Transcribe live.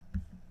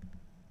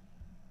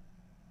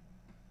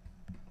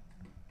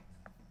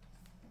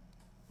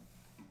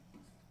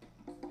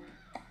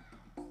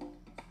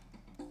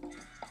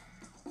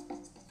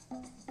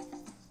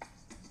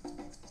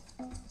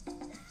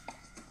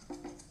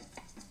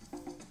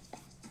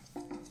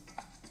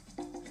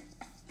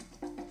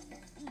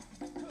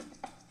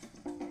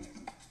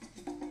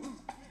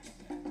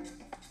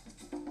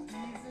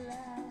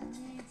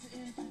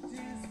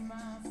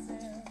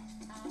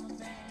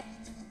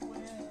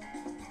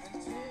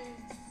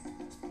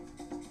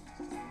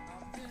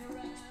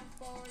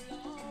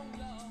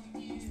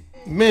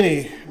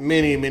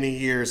Many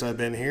years I've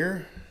been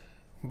here,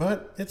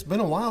 but it's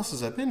been a while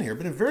since I've been here.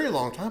 Been a very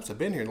long time since I've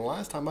been here. And the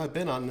last time I've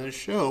been on this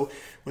show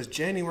was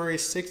January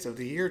 6th of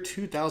the year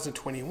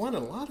 2021.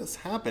 And a lot has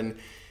happened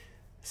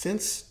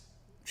since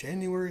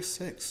January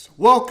 6th.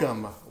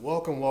 Welcome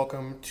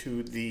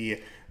to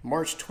the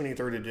March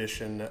 23rd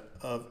edition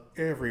of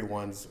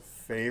everyone's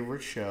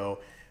favorite show.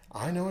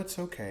 I know it's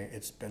okay.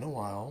 It's been a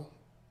while.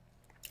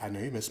 I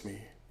know you missed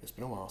me. It's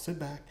been a while. Sit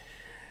back,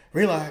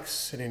 relax,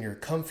 sit in your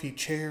comfy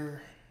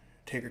chair,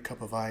 take a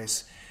cup of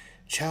ice,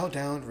 chow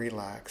down,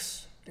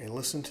 relax, and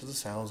listen to the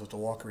sounds of the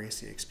Walker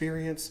AC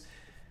experience.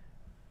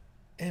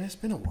 And it's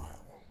been a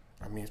while.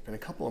 I mean, it's been a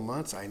couple of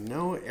months. I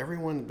know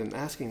everyone's been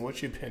asking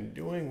what you've been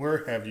doing.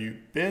 Where have you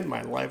been?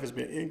 My life has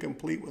been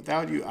incomplete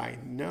without you. I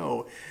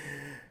know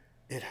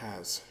it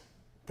has.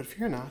 But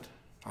fear not,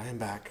 I am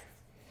back.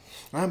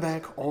 I'm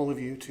back, all of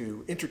you,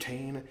 to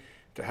entertain,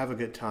 to have a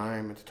good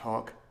time, and to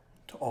talk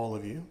to all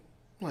of you,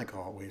 like I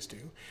always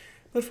do.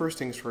 But first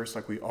things first,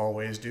 like we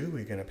always do,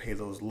 we're going to pay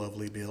those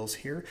lovely bills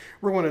here.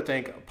 We're going to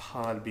thank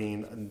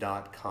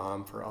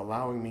Podbean.com for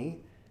allowing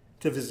me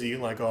to visit you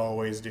like I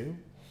always do.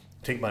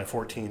 Take my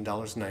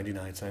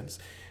 $14.99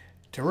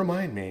 to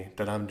remind me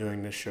that I'm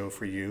doing this show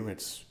for you.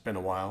 It's been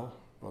a while.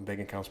 My bank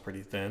account's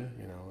pretty thin.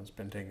 It's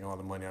been taking all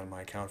the money out of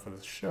my account for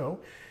this show.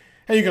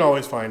 And you can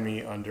always find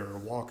me under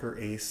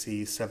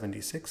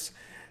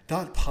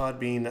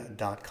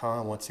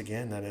WalkerAC76.podbean.com. Once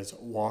again, that is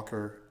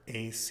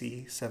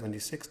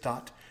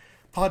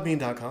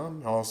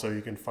WalkerAC76.podbean.com. Also,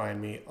 you can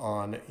find me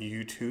on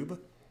YouTube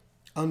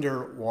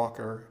under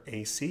Walker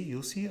AC.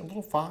 You'll see a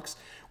little fox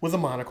with a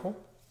monocle.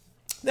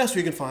 That's where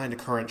you can find the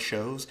current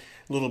shows,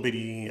 a little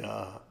bitty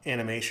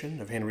animation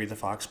of Henry the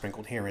Fox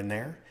sprinkled here and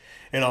there.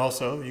 And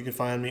also, you can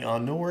find me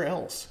on Nowhere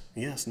Else.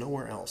 Yes,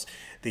 Nowhere Else.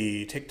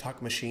 The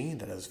TikTok machine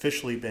that has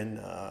officially been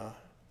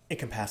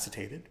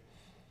incapacitated.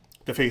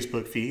 The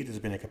Facebook feed has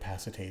been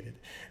incapacitated.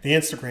 The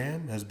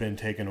Instagram has been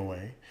taken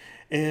away.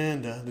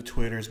 And the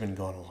Twitter has been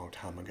gone a long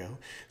time ago.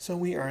 So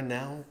we are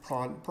now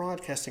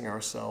broadcasting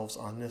ourselves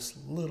on this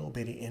little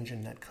bitty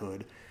engine that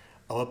could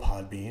of a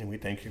Podbean, and we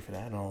thank you for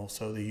that. And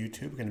also the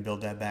YouTube, we're going to build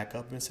that back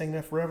up. I've been saying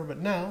that forever, but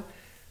now,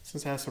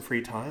 since I have some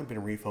free time, I've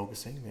been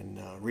refocusing and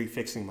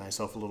refixing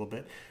myself a little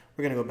bit.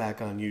 We're going to go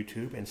back on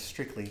YouTube and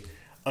strictly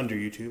under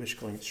YouTube,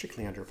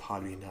 strictly under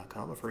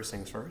Podbean.com. But first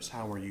things first,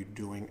 how are you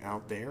doing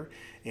out there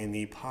in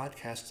the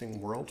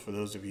podcasting world? For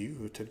those of you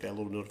who took that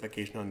little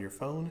notification on your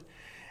phone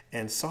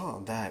and saw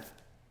that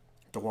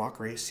the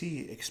Walker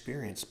AC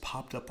experience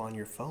popped up on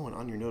your phone,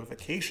 on your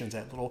notifications,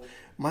 that little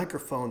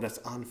microphone that's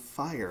on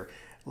fire,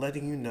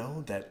 letting you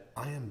know that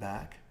I am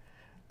back.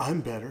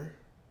 I'm better.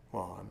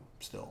 Well, I'm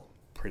still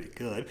pretty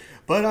good,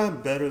 but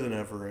I'm better than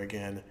ever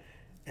again.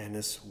 And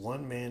this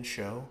one-man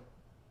show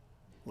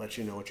lets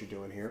you know what you're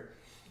doing here.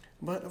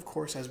 But, of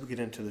course, as we get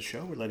into the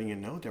show, we're letting you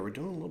know that we're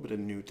doing a little bit of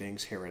new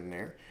things here and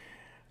there.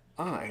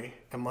 I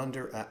am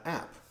under an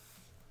app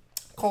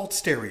called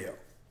Stereo.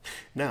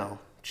 Now,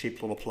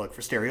 cheap little plug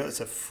for Stereo. It's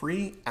a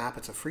free app.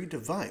 It's a free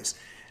device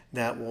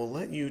that will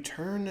let you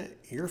turn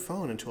your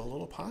phone into a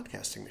little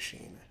podcasting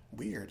machine.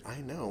 Weird,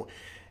 I know.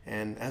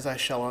 And as I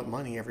shell out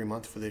money every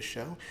month for this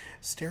show,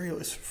 Stereo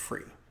is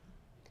free.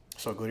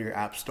 So go to your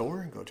app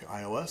store, go to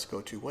iOS,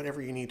 go to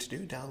whatever you need to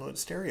do, download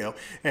Stereo.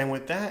 And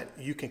with that,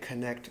 you can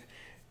connect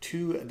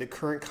to the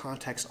current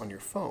contacts on your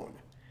phone.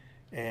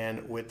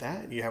 And with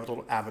that, you have a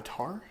little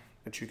avatar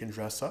that you can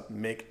dress up,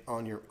 make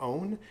on your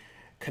own,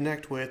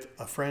 connect with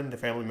a friend, a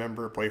family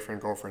member,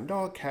 boyfriend, girlfriend,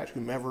 dog, cat,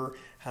 whomever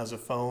has a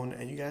phone,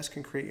 and you guys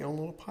can create your own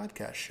little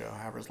podcast show.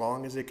 However, as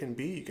long as it can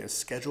be, you can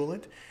schedule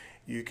it,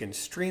 you can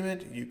stream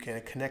it, you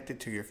can connect it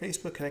to your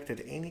Facebook, connect it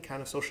to any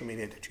kind of social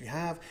media that you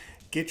have.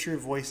 Get your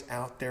voice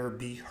out there,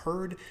 be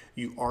heard.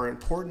 You are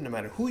important no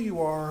matter who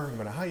you are, no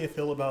matter how you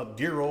feel about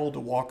dear old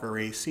Walker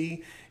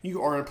AC.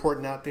 You are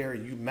important out there,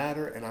 you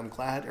matter, and I'm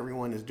glad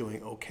everyone is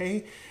doing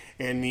okay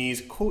in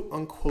these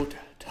quote-unquote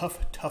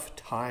tough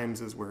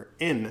times as we're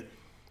in.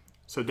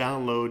 So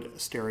download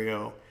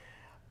Stereo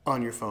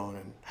on your phone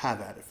and have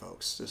at it,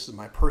 folks. This is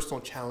my personal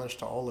challenge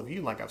to all of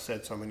you. Like I've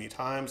said so many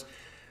times,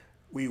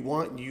 we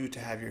want you to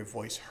have your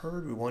voice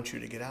heard. We want you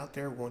to get out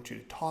there. We want you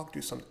to talk,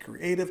 do something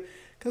creative.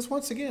 Because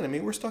once again,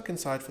 we're stuck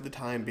inside for the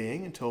time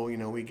being until,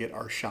 we get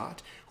our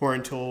shot, or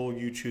until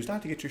you choose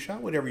not to get your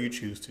shot, whatever you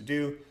choose to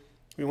do.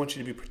 We want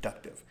you to be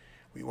productive.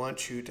 We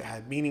want you to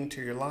have meaning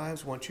to your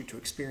lives. We want you to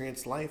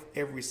experience life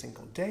every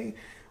single day.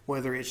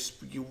 Whether it's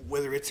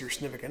your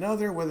significant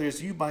other, whether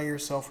it's you by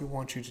yourself, we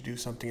want you to do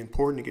something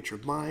important to get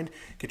your mind,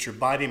 get your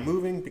body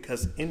moving,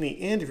 because in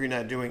the end, if you're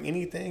not doing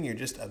anything, you're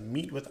just a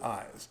meat with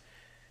eyes.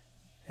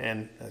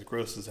 And as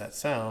gross as that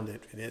sounds,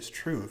 it is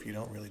true if you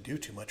don't really do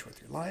too much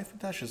with your life. But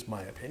that's just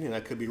my opinion. I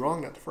could be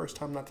wrong, not the first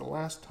time, not the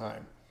last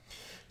time.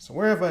 So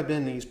where have I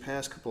been these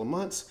past couple of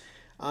months?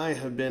 I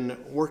have been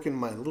working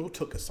my little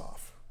tookus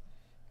off.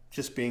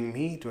 Just being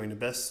me, doing the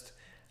best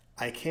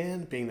I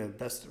can, being the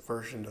best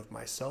version of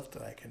myself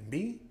that I can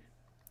be.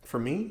 For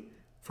me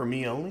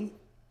only,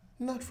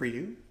 not for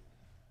you.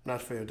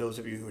 Not for those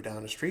of you who are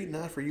down the street,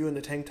 not for you in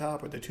the tank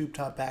top or the tube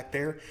top back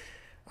there.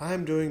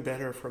 I'm doing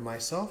better for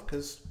myself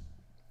because,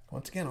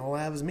 once again, all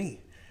I have is me.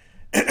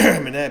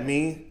 And that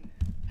me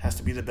has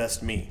to be the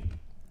best me.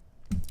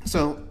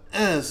 So,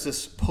 as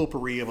this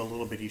potpourri of a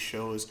little bitty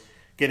show is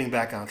getting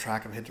back on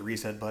track, I've hit the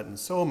reset button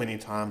so many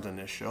times on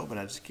this show, but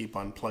I just keep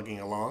on plugging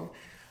along.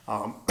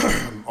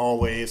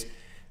 Always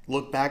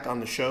look back on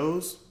the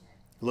shows.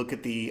 Look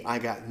at the I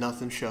Got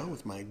Nothing show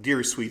with my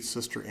dear sweet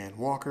sister Ann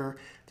Walker.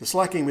 The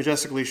Slacking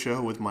Majestically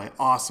show with my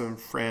awesome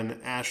friend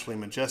Ashley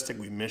Majestic.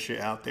 We miss you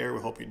out there.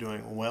 We hope you're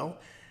doing well.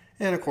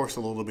 And of course, the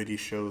little bitty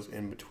shows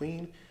in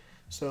between.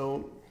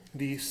 So,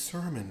 the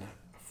sermon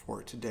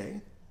for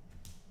today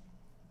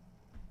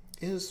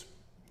is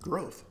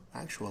growth,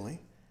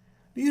 actually.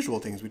 The usual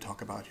things we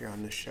talk about here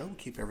on this show.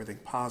 Keep everything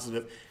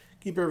positive,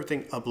 keep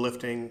everything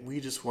uplifting. We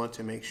just want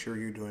to make sure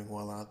you're doing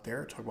well out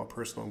there. Talk about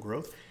personal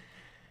growth.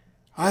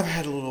 I've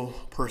had a little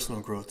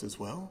personal growth as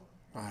well.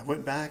 I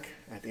went back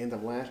at the end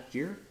of last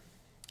year.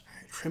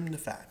 I trimmed the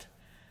fat.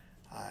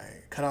 I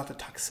cut out the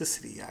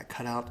toxicity. I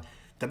cut out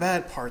the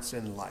bad parts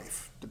in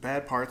life. The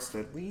bad parts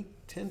that we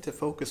tend to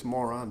focus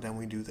more on than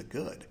we do the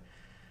good.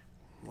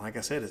 Like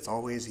I said, it's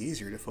always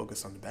easier to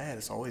focus on the bad.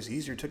 It's always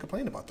easier to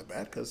complain about the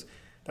bad because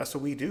that's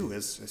what we do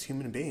as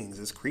human beings,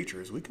 as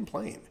creatures. We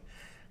complain.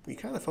 We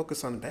kind of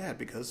focus on the bad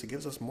because it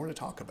gives us more to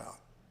talk about.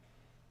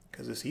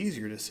 Because it's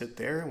easier to sit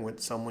there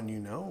with someone you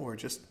know or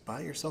just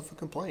by yourself and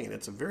complain.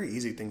 It's a very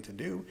easy thing to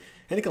do,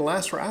 and it can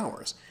last for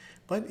hours.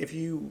 But if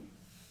you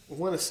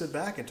want to sit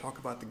back and talk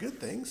about the good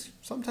things,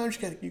 sometimes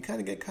you kind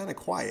of get kind of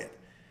quiet.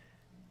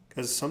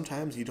 Because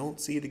sometimes you don't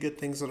see the good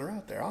things that are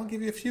out there. I'll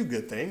give you a few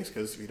good things,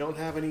 because if you don't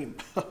have any,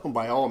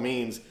 by all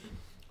means,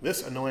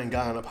 this annoying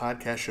guy on a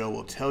podcast show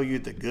will tell you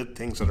the good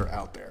things that are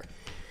out there.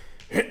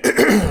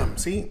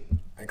 See,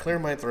 I clear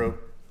my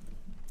throat.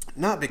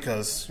 Not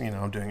because,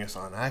 I'm doing this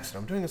on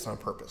accident. I'm doing this on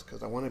purpose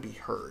because I want to be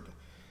heard.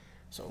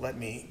 So let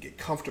me get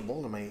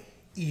comfortable in my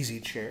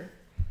easy chair.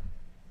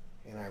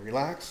 And I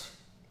relax,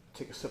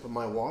 take a sip of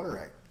my water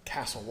at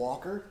Castle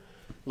Walker,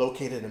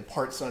 located in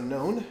parts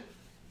unknown.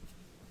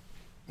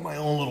 My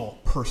own little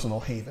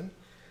personal haven.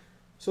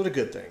 So the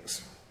good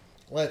things.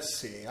 Let's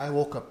see. I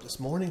woke up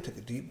this morning, took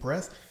a deep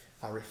breath.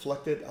 I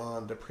reflected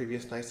on the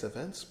previous night's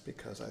events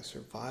because I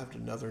survived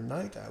another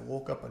night. I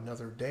woke up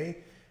another day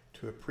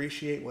to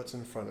appreciate what's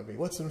in front of me.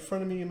 What's in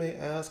front of me, you may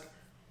ask?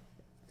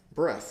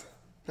 Breath.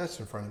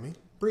 That's in front of me.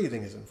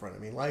 Breathing is in front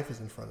of me. Life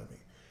is in front of me.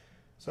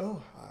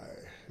 So I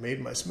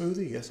made my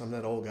smoothie. Yes, I'm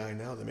that old guy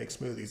now that makes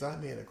smoothies. I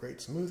made a great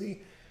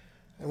smoothie.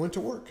 I went to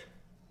work.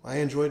 I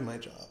enjoyed my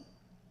job.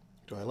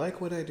 Do I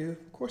like what I do?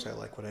 Of course I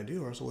like what I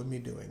do, or else I wouldn't be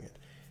doing it.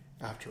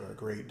 After a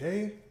great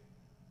day,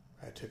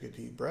 I took a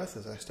deep breath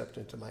as I stepped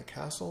into my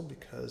castle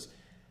because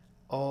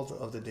all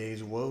of the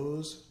day's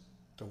woes,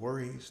 the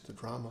worries, the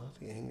drama,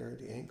 the anger,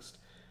 the angst,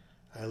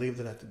 I leave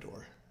that at the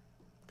door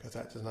because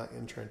that does not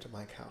enter into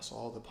my castle.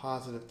 All the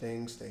positive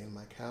things stay in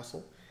my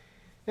castle.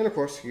 And of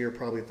course, you're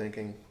probably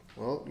thinking,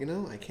 well,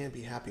 I can't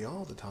be happy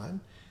all the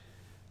time.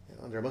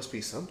 There must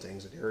be some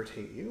things that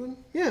irritate you. And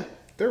yeah,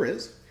 there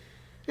is.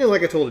 And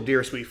like I told a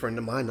dear sweet friend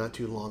of mine not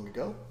too long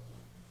ago,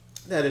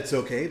 that it's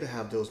okay to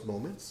have those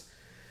moments,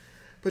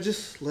 but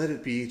just let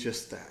it be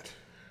just that.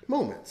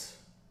 Moments.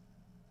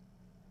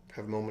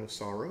 Have a moment of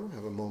sorrow,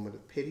 have a moment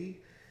of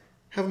pity,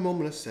 have a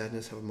moment of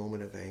sadness, have a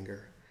moment of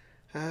anger.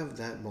 Have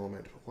that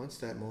moment. Once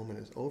that moment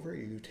is over,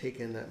 you take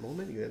in that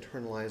moment, you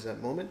internalize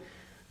that moment,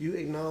 you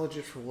acknowledge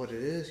it for what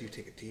it is, you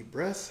take a deep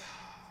breath,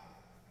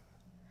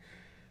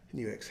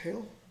 and you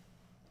exhale,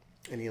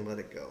 and you let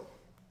it go.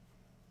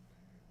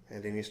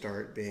 And then you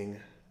start being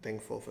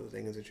thankful for the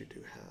things that you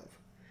do have.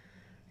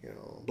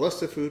 Bless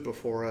the food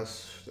before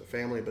us, the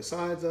family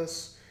besides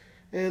us,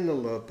 and the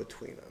love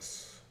between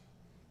us.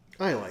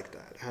 I like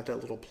that. I had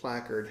that little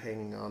placard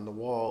hanging on the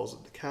walls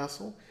of the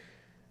castle.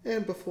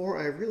 And before,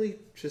 I really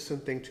just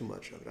didn't think too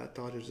much of it. I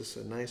thought it was just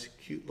a nice,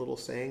 cute little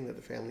saying that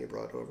the family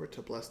brought over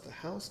to bless the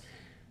house.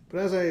 But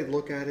as I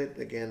look at it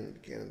again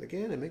and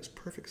again, it makes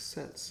perfect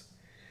sense.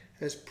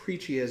 As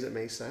preachy as it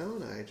may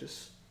sound, I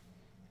just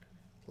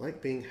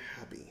like being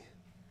happy.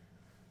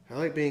 I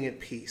like being at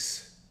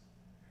peace.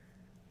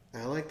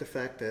 I like the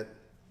fact that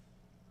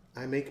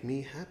I make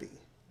me happy.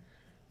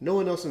 No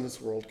one else in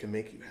this world can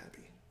make you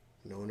happy.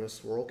 No one in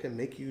this world can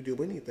make you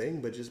do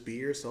anything but just be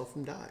yourself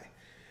and die.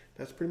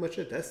 That's pretty much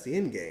it. That's the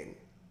end game.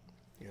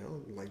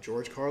 Like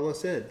George Carlin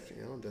said,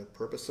 the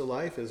purpose of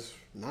life is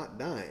not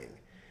dying.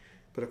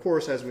 But of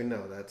course, as we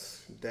know,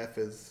 death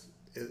is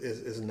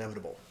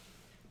inevitable.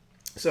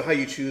 So how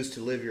you choose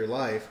to live your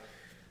life,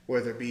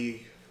 whether it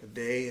be a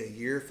day, a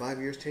year, 5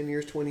 years, 10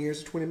 years, 20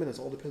 years, or 20 minutes,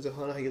 all depends on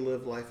how you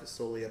live life. Is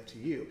solely up to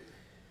you.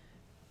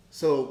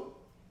 So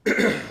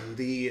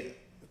the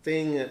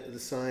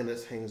sign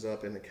that hangs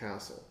up in the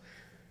castle,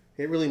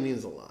 it really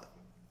means a lot.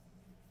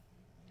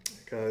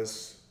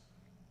 Because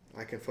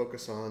I can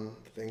focus on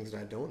the things that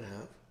I don't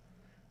have.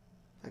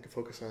 I can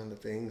focus on the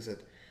things that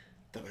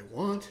I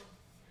want.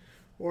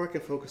 Or I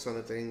can focus on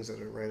the things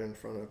that are right in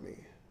front of me.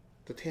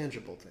 The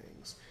tangible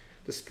things.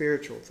 The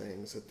spiritual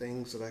things. The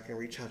things that I can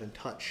reach out and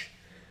touch.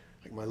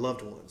 Like my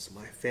loved ones,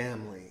 my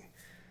family.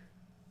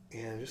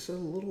 and just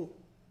some little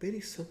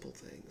bitty simple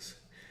things.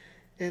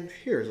 And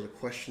here's a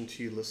question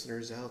to you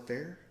listeners out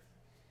there.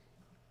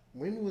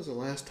 When was the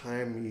last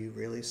time you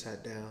really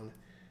sat down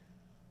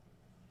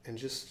and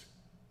just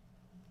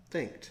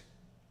thanked?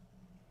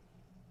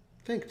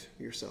 Thanked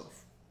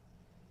yourself.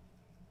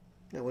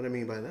 Now, what I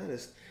mean by that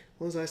is,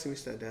 when was the last time you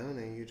sat down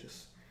and you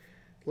just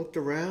looked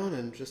around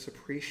and just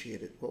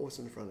appreciated what was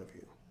in front of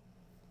you?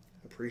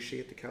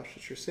 Appreciate the couch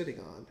that you're sitting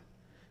on.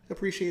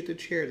 Appreciate the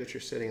chair that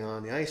you're sitting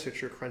on, the ice that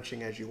you're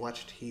crunching as you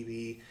watch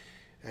TV,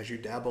 as you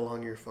dabble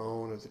on your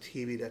phone, or the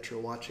TV that you're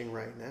watching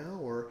right now,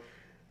 or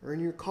in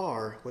your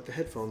car with the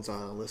headphones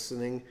on,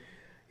 listening,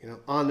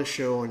 on the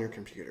show on your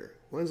computer.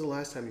 When's the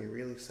last time you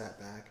really sat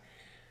back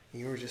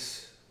and you were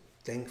just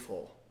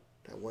thankful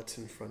that what's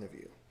in front of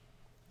you?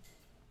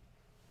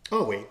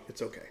 Oh, wait,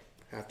 it's okay.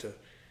 I have to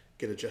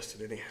get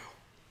adjusted anyhow.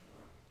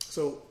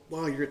 So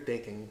while you're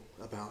thinking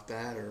about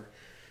that, or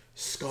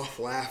scoff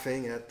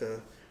laughing at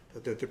the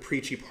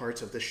preachy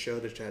parts of this show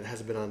that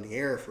hasn't been on the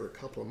air for a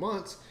couple of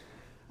months,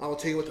 I will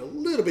tell you what the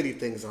little bitty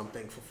things I'm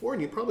thankful for.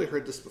 And you probably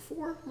heard this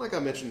before. Like I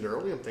mentioned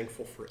earlier, I'm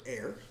thankful for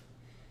air.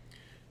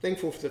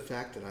 Thankful for the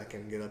fact that I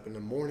can get up in the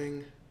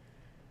morning,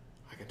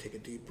 I can take a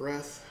deep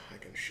breath, I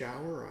can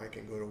shower, I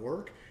can go to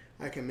work,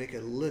 I can make a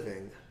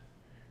living,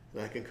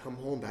 and I can come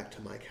home back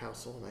to my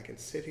castle and I can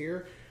sit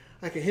here,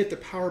 I can hit the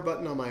power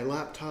button on my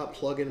laptop,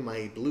 plug in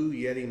my Blue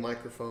Yeti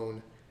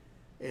microphone,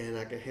 and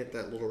I can hit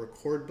that little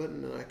record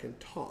button and I can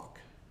talk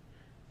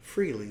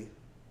freely,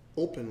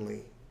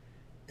 openly.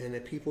 And the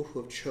people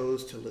who have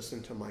chose to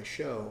listen to my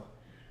show,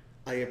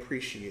 I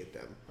appreciate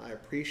them. I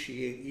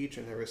appreciate each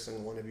and every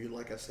single one of you,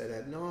 like I said,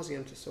 ad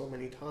nauseum to so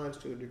many times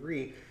to a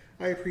degree.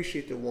 I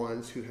appreciate the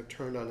ones who have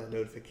turned on a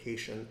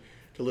notification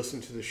to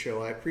listen to the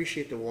show. I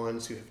appreciate the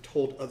ones who have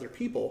told other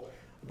people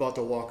about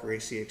the Walker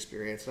AC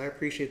experience. And I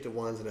appreciate the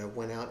ones that have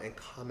went out and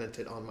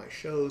commented on my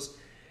shows.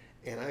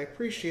 And I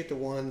appreciate the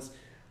ones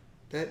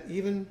that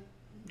even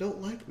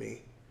don't like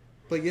me,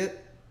 but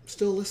yet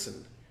still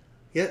listen,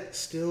 yet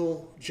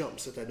still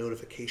jumps at that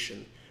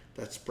notification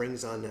that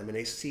springs on them, and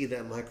they see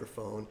that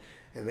microphone,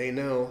 and they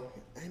know,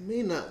 I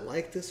may not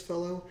like this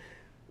fellow,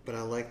 but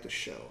I like the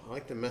show. I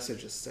like the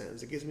message it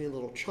sends. It gives me a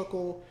little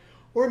chuckle,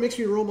 or it makes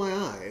me roll my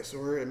eyes,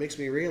 or it makes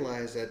me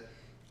realize that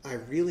I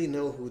really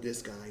know who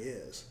this guy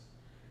is.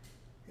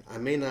 I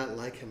may not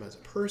like him as a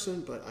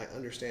person, but I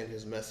understand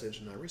his message,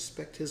 and I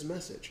respect his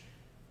message,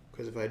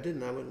 because if I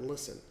didn't, I wouldn't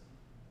listen.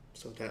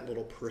 So that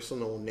little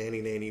personal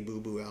nanny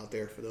boo-boo out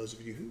there for those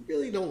of you who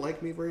really don't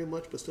like me very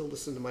much but still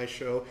listen to my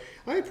show,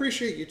 I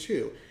appreciate you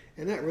too.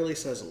 And that really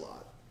says a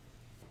lot.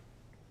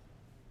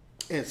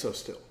 And so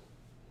still,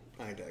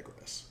 I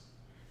digress.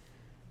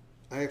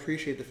 I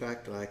appreciate the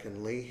fact that I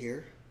can lay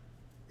here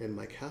in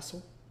my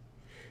castle,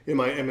 in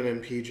my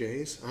M&M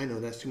PJs. I know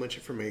that's too much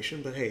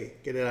information, but hey,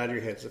 get it out of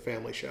your head. It's a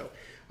family show.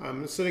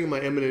 I'm sitting in my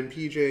M&M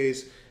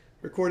PJs,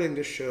 recording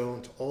this show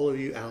to all of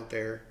you out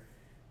there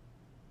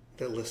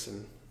that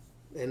listen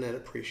and that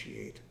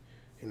appreciate,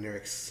 and they're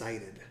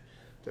excited.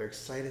 They're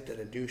excited that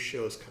a new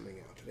show is coming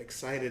out. They're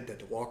excited that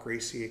the Walker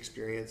AC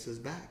experience is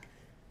back.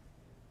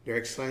 They're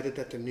excited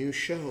that the new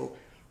show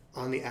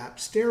on the app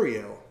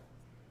Stereo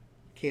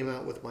came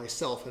out with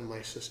myself and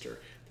my sister.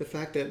 The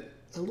fact that,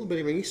 a little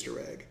bit of an Easter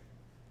egg,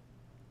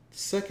 the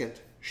second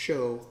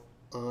show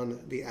on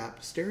the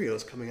app Stereo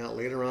is coming out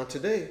later on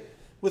today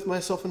with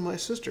myself and my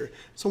sister.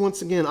 So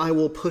once again, I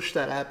will push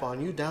that app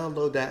on you.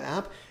 Download that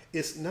app.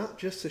 It's not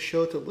just a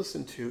show to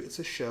listen to, it's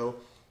a show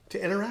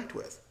to interact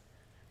with.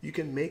 You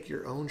can make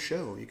your own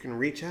show. You can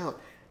reach out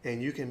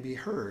and you can be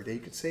heard. And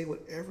you can say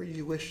whatever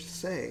you wish to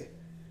say,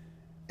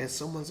 and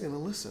someone's going to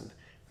listen.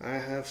 I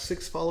have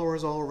 6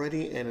 followers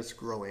already, and it's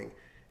growing.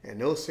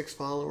 And those 6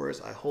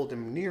 followers, I hold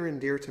them near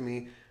and dear to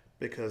me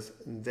because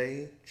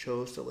they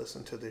chose to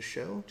listen to this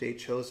show. They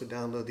chose to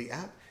download the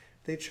app.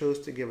 They chose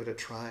to give it a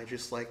try,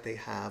 just like they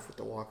have with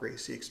the Walker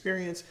AC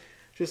experience,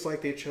 just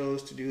like they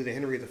chose to do the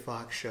Henry the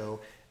Fox show,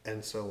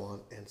 and so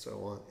on, and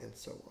so on, and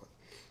so on.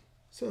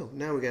 So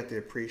now we got the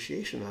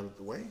appreciation out of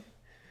the way.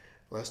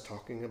 Let's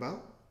talk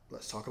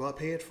about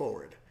Pay It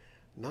Forward.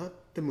 Not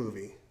the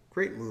movie.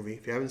 Great movie.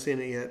 If you haven't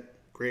seen it yet,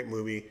 great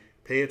movie.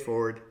 Pay It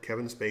Forward,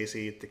 Kevin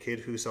Spacey, the kid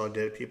who saw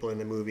dead people in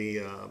the movie.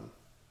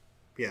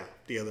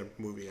 The other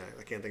movie.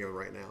 I can't think of it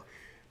right now.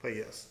 But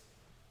yes,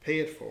 Pay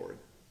It Forward.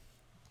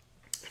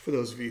 For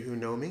those of you who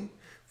know me,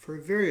 for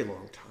a very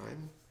long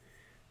time,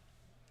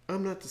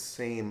 I'm not the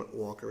same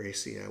Walker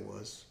AC I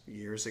was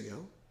years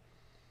ago,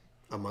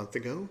 a month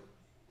ago,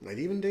 not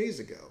even days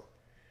ago.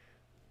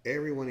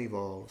 Everyone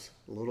evolves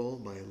little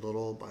by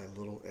little by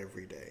little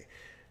every day.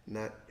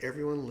 Not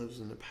everyone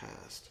lives in the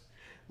past.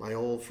 My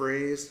old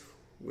phrase,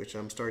 which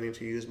I'm starting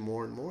to use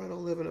more and more, I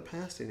don't live in the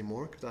past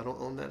anymore because I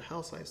don't own that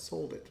house, I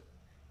sold it.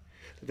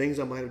 The things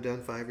I might have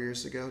done 5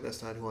 years ago,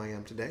 that's not who I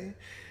am today.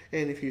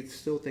 And if you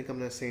still think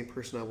I'm that same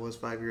person I was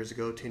 5 years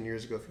ago, 10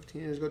 years ago,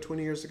 15 years ago,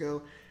 20 years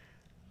ago,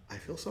 I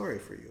feel sorry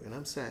for you, and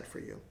I'm sad for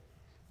you.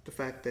 The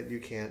fact that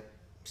you can't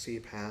see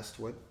past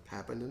what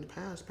happened in the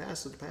past.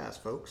 Past is the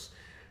past, folks.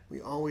 We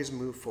always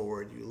move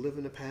forward. You live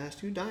in the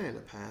past, you die in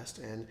the past,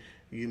 and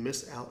you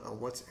miss out on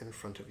what's in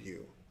front of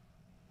you.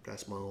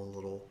 That's my own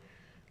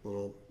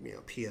little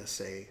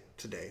PSA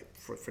today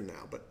for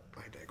now, but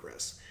I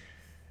digress.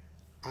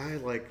 I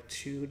like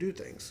to do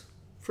things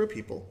for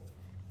people,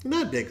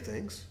 not big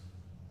things,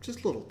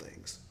 just little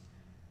things.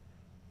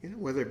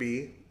 Whether it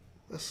be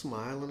a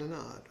smile and a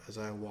nod as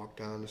I walk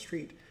down the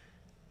street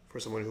for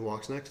someone who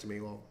walks next to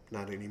me. Well,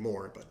 not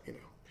anymore, but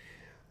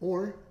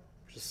or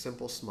just a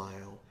simple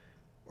smile,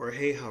 or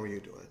hey, how are you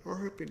doing? Or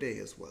hope your day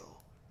is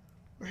well,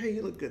 or hey,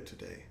 you look good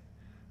today,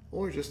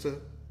 or just a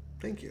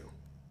thank you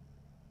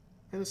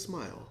and a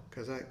smile,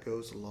 because that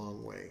goes a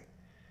long way.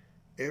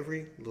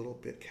 Every little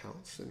bit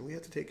counts, and we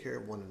have to take care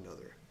of one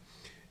another.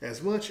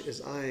 As much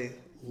as I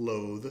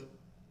loathe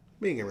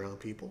being around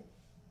people,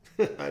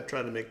 I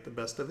try to make the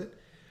best of it,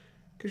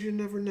 because you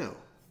never know.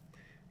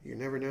 You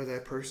never know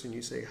that person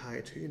you say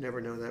hi to. You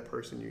never know that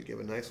person you give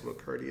a nice little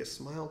courteous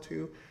smile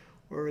to,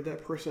 or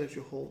that person that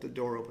you hold the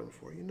door open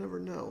for. You never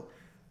know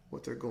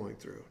what they're going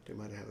through. They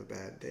might have a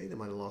bad day. They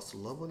might have lost a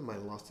loved one. They might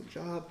have lost a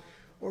job,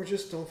 or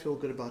just don't feel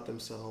good about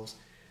themselves.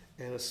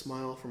 And a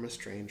smile from a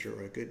stranger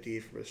or a good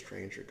deed from a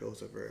stranger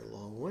goes a very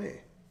long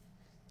way.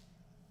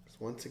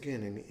 Because once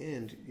again, in the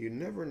end, you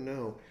never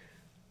know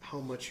how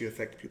much you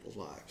affect people's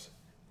lives.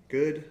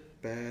 Good,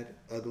 bad,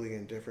 ugly,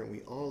 and different,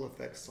 we all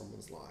affect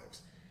someone's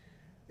lives.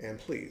 And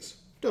please,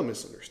 don't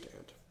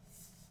misunderstand.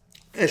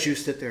 As you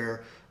sit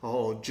there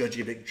all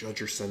judgy big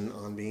judgerson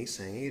on me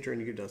saying,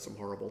 Adrian, you've done some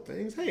horrible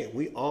things. Hey,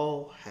 we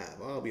all have.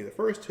 I'll be the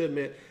first to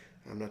admit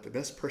I'm not the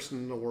best person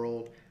in the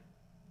world,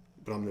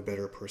 but I'm the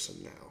better person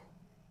now.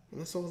 And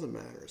that's all that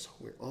matters.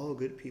 We're all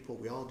good people.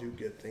 We all do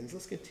good things.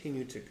 Let's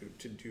continue to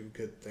do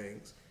good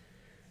things.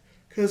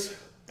 Because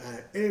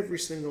every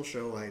single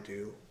show I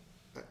do,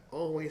 I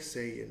always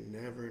say you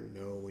never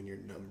know when your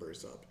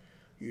number's up.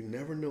 You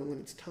never know when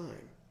it's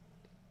time.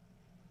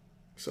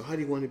 So how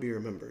do you want to be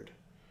remembered?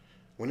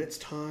 When it's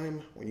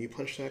time, when you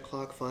punch that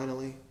clock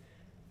finally,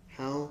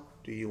 how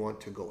do you want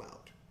to go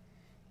out?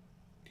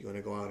 Do you want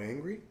to go out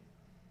angry?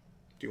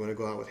 Do you want to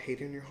go out with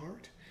hate in your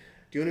heart?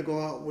 Do you want to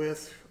go out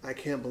with, I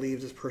can't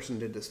believe this person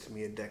did this to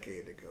me a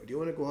decade ago? Do you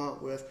want to go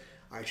out with,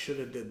 I should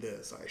have did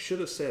this, I should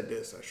have said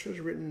this, I should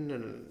have written,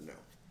 no.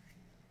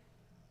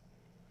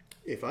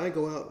 If I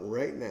go out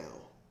right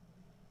now,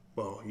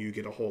 well, you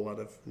get a whole lot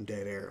of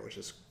dead air, which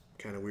is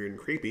kind of weird and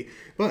creepy.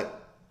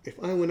 But if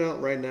I went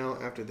out right now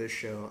after this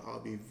show, I'll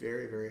be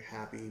very, very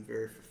happy,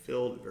 very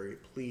fulfilled, very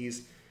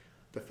pleased.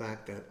 The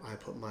fact that I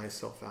put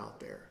myself out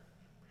there,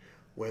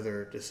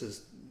 whether this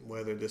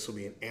will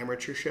be an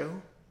amateur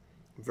show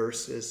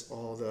versus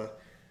all the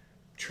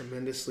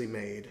tremendously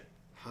made,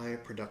 high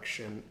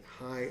production,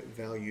 high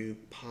value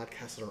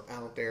podcasts that are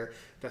out there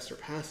that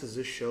surpasses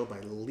this show by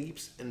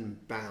leaps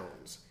and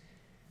bounds.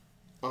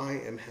 I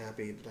am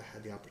happy that I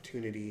had the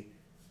opportunity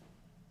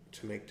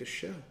to make this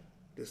show,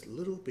 this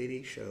little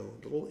bitty show,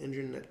 the little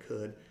engine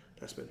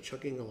that's been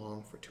chugging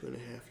along for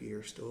 2.5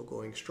 years, still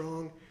going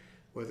strong,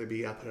 whether it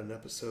be I put an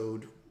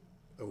episode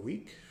a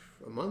week,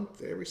 a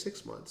month, every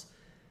 6 months.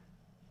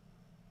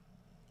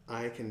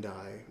 I can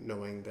die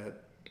knowing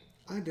that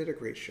I did a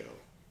great show,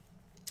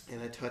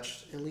 and I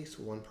touched at least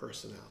one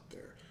person out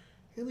there,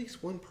 at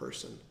least one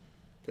person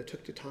that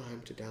took the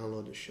time to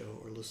download the show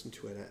or listen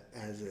to it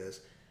as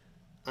is.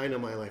 I know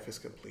my life is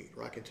complete,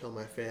 where I can tell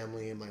my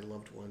family and my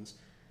loved ones,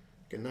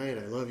 good night,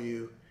 I love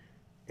you,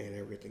 and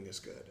everything is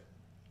good.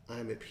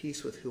 I'm at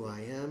peace with who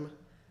I am,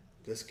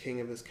 this king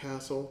of this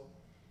castle.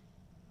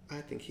 I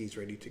think he's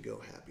ready to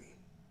go happy,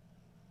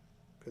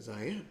 because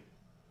I am.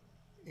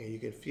 And you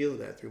can feel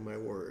that through my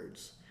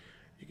words.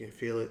 You can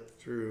feel it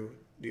through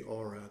the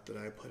aura that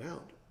I put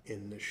out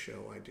in this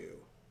show I do.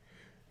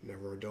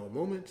 Never a dull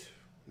moment,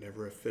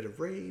 never a fit of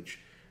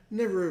rage,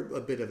 never a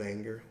bit of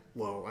anger.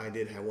 Well, I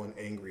did have one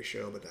angry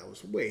show, but that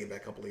was way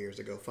back a couple of years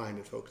ago. Find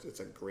it, folks.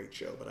 It's a great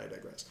show, but I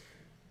digress.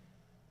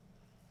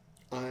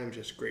 I'm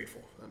just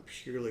grateful. I'm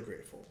purely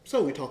grateful.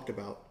 So we talked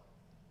about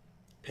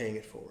paying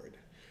it forward.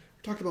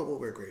 We talked about what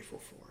we're grateful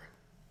for.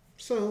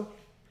 So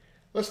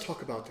let's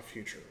talk about the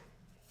future.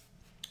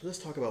 Let's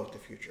talk about the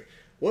future.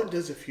 What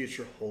does the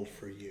future hold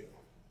for you?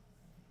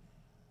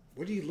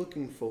 What are you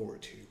looking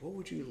forward to? What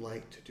would you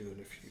like to do in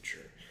the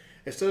future?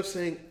 Instead of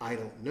saying, I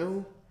don't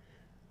know,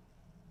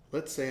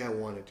 let's say I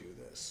want to do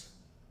this.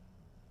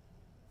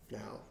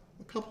 Now,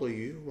 a couple of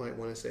you might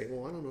want to say,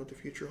 well, I don't know what the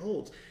future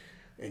holds.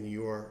 And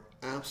you are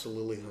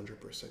absolutely 100%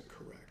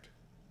 correct.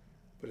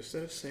 But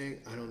instead of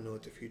saying, I don't know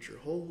what the future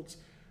holds,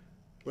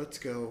 let's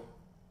go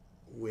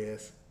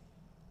with,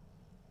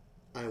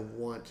 I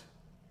want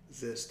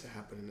this to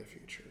happen in the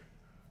future.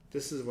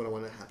 This is what I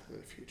want to happen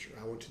in the future.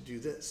 I want to do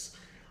this.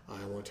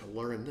 I want to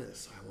learn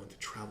this. I want to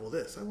travel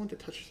this. I want to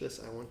touch this.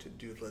 I want to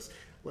do this.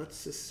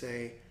 Let's just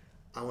say,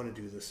 I want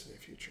to do this in the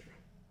future.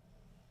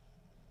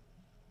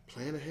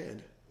 Plan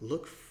ahead.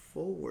 Look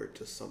forward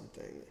to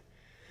something.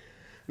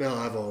 Now,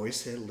 I've always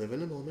said live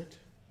in the moment.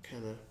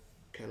 Kind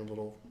of a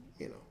little,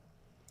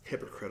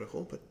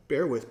 hypocritical, but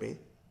bear with me.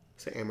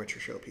 It's an amateur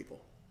show,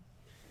 people.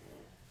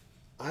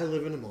 I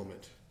live in a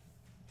moment.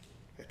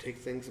 I take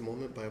things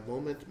moment by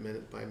moment,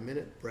 minute by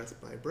minute,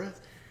 breath by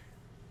breath.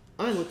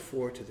 I look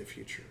forward to the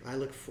future. I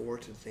look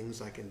forward to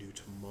things I can do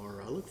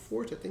tomorrow. I look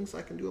forward to things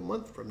I can do a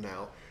month from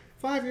now,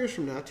 5 years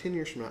from now, 10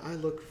 years from now. I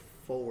look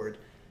forward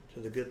to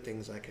the good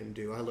things I can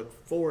do. I look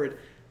forward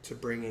to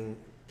bringing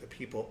the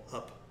people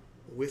up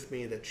with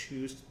me that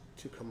choose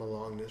to come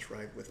along this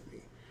ride with me.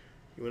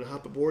 You want to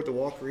hop aboard the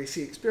Walker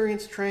AC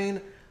Experience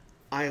train?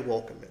 I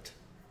welcome it.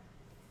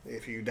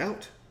 If you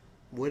doubt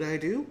what I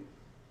do,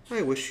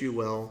 I wish you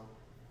well.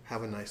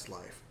 Have a nice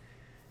life.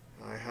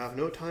 I have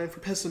no time for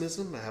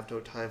pessimism. I have no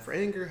time for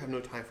anger. I have no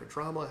time for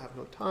drama. I have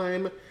no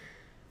time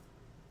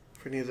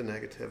for any of the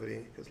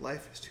negativity because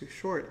life is too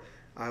short.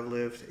 I've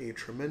lived a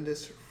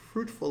tremendous,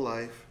 fruitful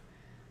life,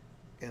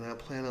 and I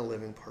plan on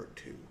living part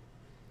 2.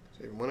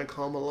 So if you want to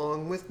come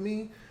along with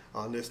me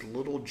on this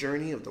little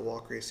journey of the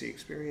Walker AC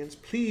Experience,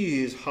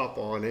 please hop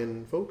on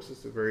in, folks.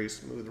 It's a very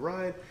smooth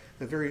ride,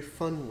 a very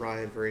fun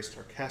ride, very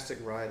sarcastic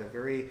ride, a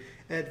very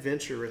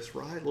adventurous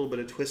ride, a little bit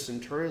of twists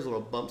and turns,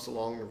 little bumps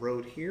along the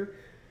road here,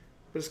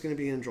 but it's going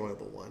to be an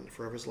enjoyable one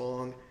for as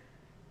long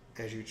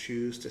as you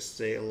choose to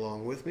stay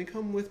along with me.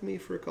 Come with me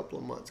for a couple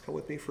of months, come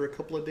with me for a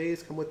couple of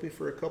days, come with me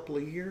for a couple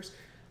of years.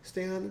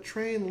 Stay on the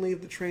train,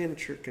 leave the train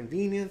at your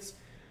convenience.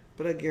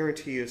 But I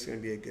guarantee you it's going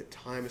to be a good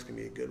time. It's going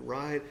to be a good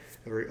ride,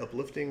 a very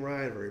uplifting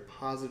ride, a very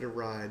positive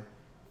ride,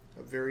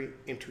 a very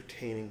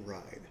entertaining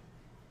ride.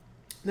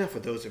 Now, for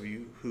those of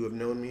you who have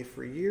known me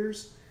for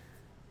years,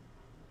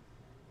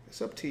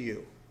 it's up to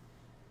you.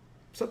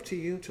 It's up to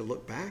you to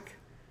look back.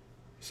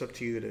 It's up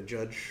to you to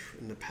judge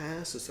in the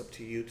past. It's up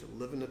to you to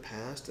live in the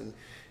past and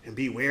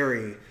be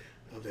wary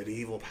of that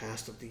evil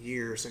past of the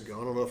years and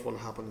go, I don't know if I want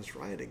to hop on this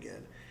ride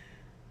again.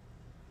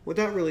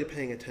 Without really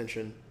paying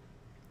attention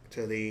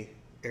to the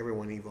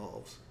everyone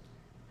evolves.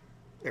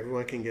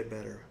 Everyone can get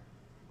better.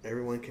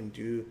 Everyone can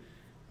do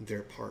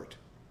their part.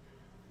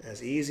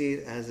 As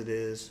easy as it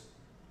is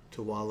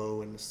to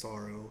wallow in the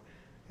sorrow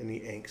and the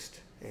angst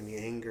and the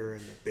anger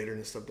and the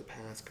bitterness of the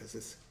past, because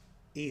it's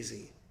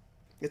easy.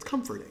 It's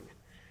comforting.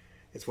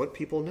 It's what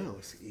people know.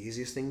 It's the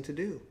easiest thing to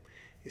do.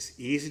 It's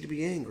easy to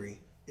be angry.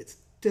 It's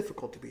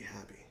difficult to be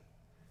happy.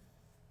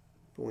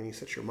 But when you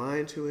set your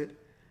mind to it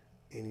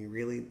and you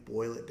really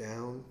boil it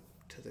down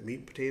to the meat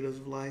and potatoes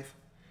of life,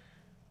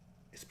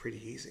 it's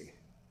pretty easy.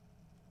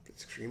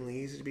 It's extremely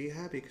easy to be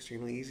happy,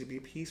 extremely easy to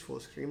be peaceful,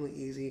 extremely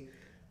easy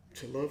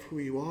to love who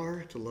you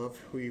are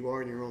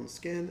in your own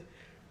skin,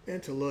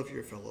 and to love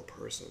your fellow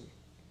person.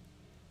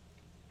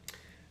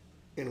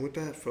 And with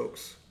that,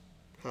 folks,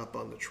 hop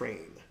on the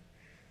train.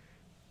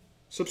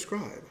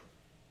 Subscribe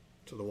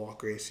to the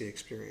Walker AC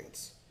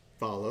Experience.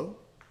 Follow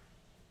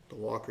the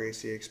Walker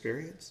AC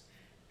Experience.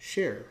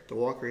 Share the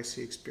Walker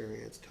AC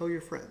Experience. Tell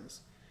your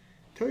friends.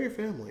 Tell your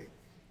family.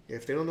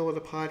 If they don't know what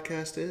a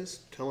podcast is,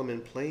 tell them in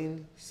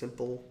plain,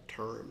 simple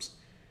terms.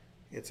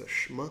 It's a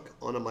schmuck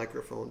on a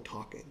microphone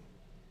talking.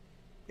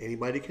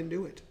 Anybody can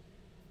do it.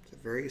 It's a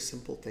very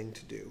simple thing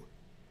to do.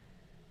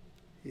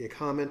 You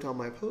comment on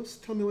my posts,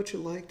 tell me what you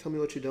like, tell me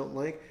what you don't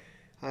like.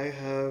 I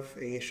have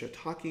a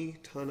shiitake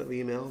ton of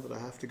email that I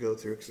have to go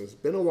through because it's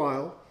been a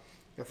while.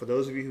 And for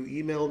those of you who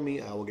emailed me,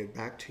 I will get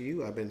back to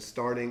you. I've been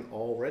starting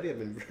already. I've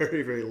been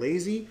very, very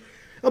lazy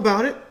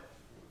about it.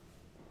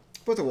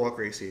 But the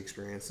Walker AC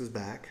Experience is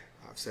back.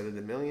 I've said it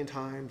a million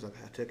times.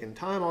 I've taken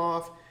time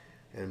off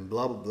and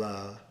blah, blah,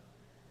 blah.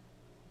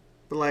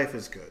 But life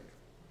is good.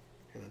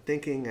 And I'm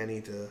thinking I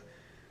need to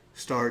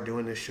start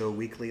doing this show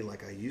weekly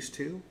like I used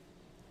to.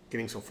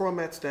 Getting some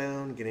formats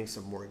down, getting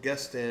some more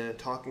guests in,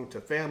 talking to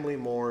family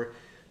more,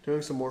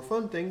 doing some more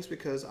fun things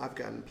because I've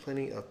gotten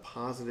plenty of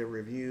positive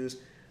reviews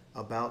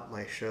about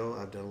my show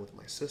I've done with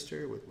my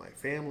sister, with my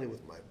family,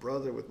 with my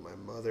brother, with my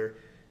mother.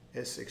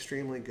 It's an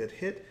extremely good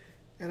hit.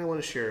 And I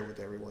want to share it with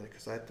everyone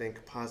because I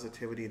think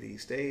positivity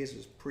these days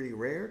is pretty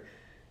rare.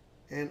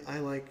 And I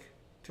like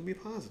to be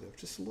positive.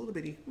 Just a little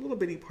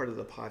bitty part of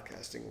the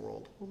podcasting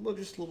world.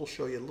 Just a little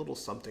show you a little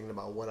something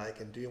about what I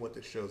can do and what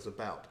this show's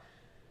about.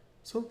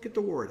 So get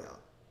the word out.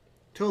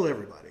 Tell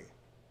everybody,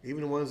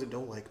 even the ones that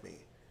don't like me.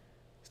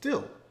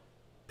 Still,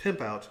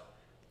 pimp out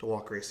the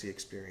Walker AC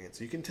Experience.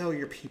 You can tell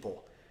your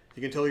people.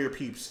 You can tell your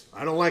peeps,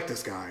 I don't like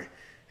this guy.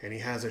 And he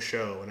has a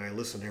show and I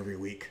listen every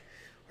week.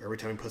 Or every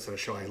time he puts out a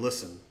show, I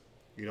listen.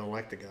 You don't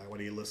like the guy. Why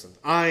do you listen?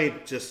 I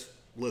just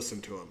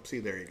listen to him. See,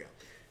 there you go.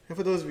 And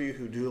for those of you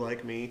who do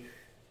like me,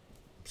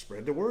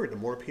 spread the word. The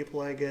more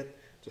people I get,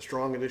 the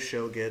stronger this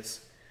show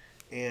gets,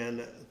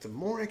 and the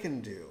more I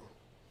can do.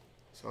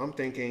 So I'm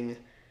thinking,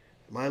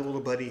 my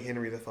little buddy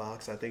Henry the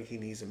Fox, I think he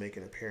needs to make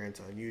an appearance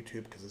on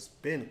YouTube because it's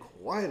been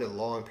quite a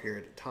long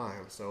period of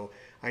time. So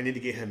I need to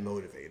get him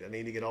motivated. I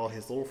need to get all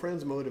his little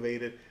friends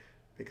motivated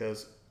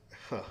because,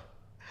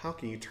 how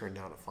can you turn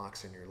down a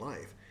fox in your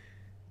life?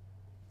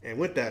 And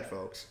with that,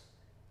 folks,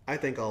 I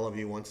thank all of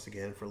you once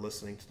again for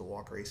listening to the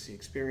Walker AC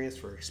Experience,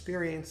 for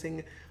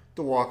experiencing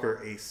the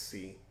Walker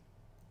AC.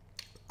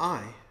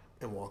 I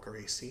am Walker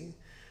AC.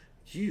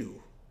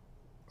 You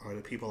are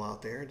the people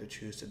out there that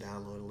choose to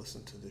download and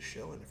listen to this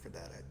show. And for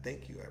that, I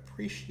thank you. I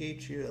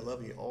appreciate you. I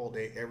love you all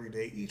day, every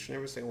day, each and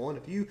every single one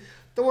of you.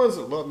 The ones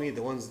that love me,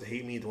 the ones that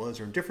hate me, the ones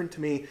that are indifferent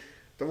to me,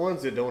 the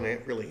ones that don't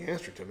really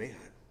answer to me.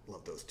 I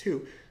love those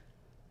too.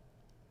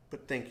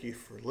 But thank you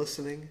for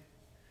listening.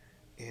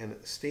 And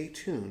stay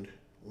tuned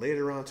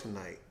later on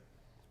tonight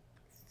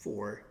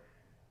for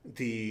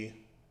the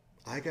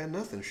I Got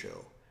Nothing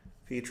show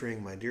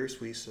featuring my dear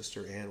sweet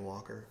sister Ann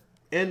Walker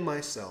and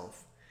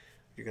myself.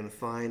 You're going to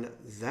find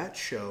that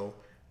show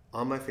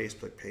on my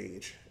Facebook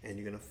page, and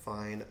you're going to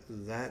find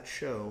that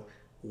show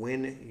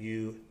when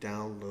you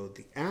download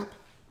the app.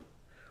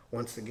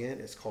 Once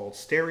again, it's called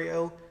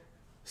Stereo.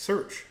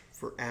 Search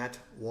for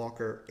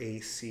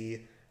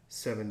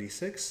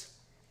 @WalkerAC76.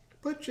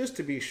 But just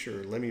to be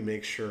sure, let me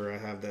make sure I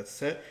have that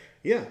set.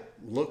 Yeah,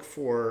 look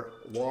for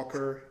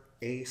Walker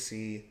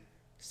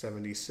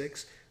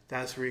AC76.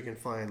 That's where you can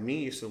find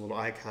me. You see a little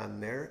icon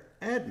there.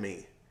 Add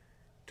me.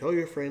 Tell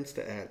your friends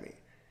to add me.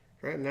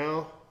 Right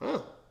now, I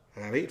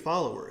have 8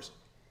 followers.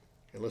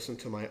 I listen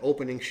to my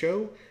opening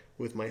show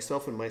with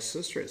myself and my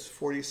sister. It's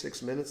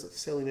 46 minutes of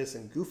silliness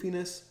and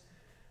goofiness.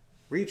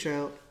 Reach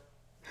out.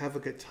 Have a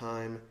good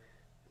time.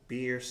 Be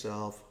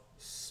yourself.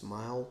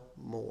 Smile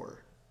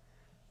more.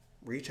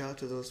 Reach out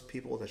to those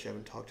people that you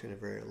haven't talked to in a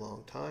very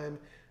long time.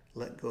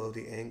 Let go of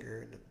the anger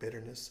and the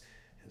bitterness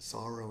and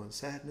sorrow and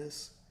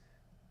sadness.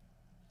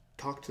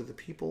 Talk to the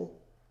people.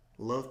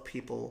 Love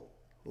people.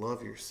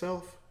 Love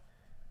yourself.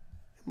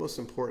 And most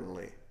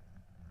importantly,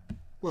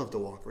 love the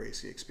Walker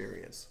AC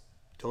experience.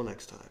 Till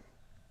next time.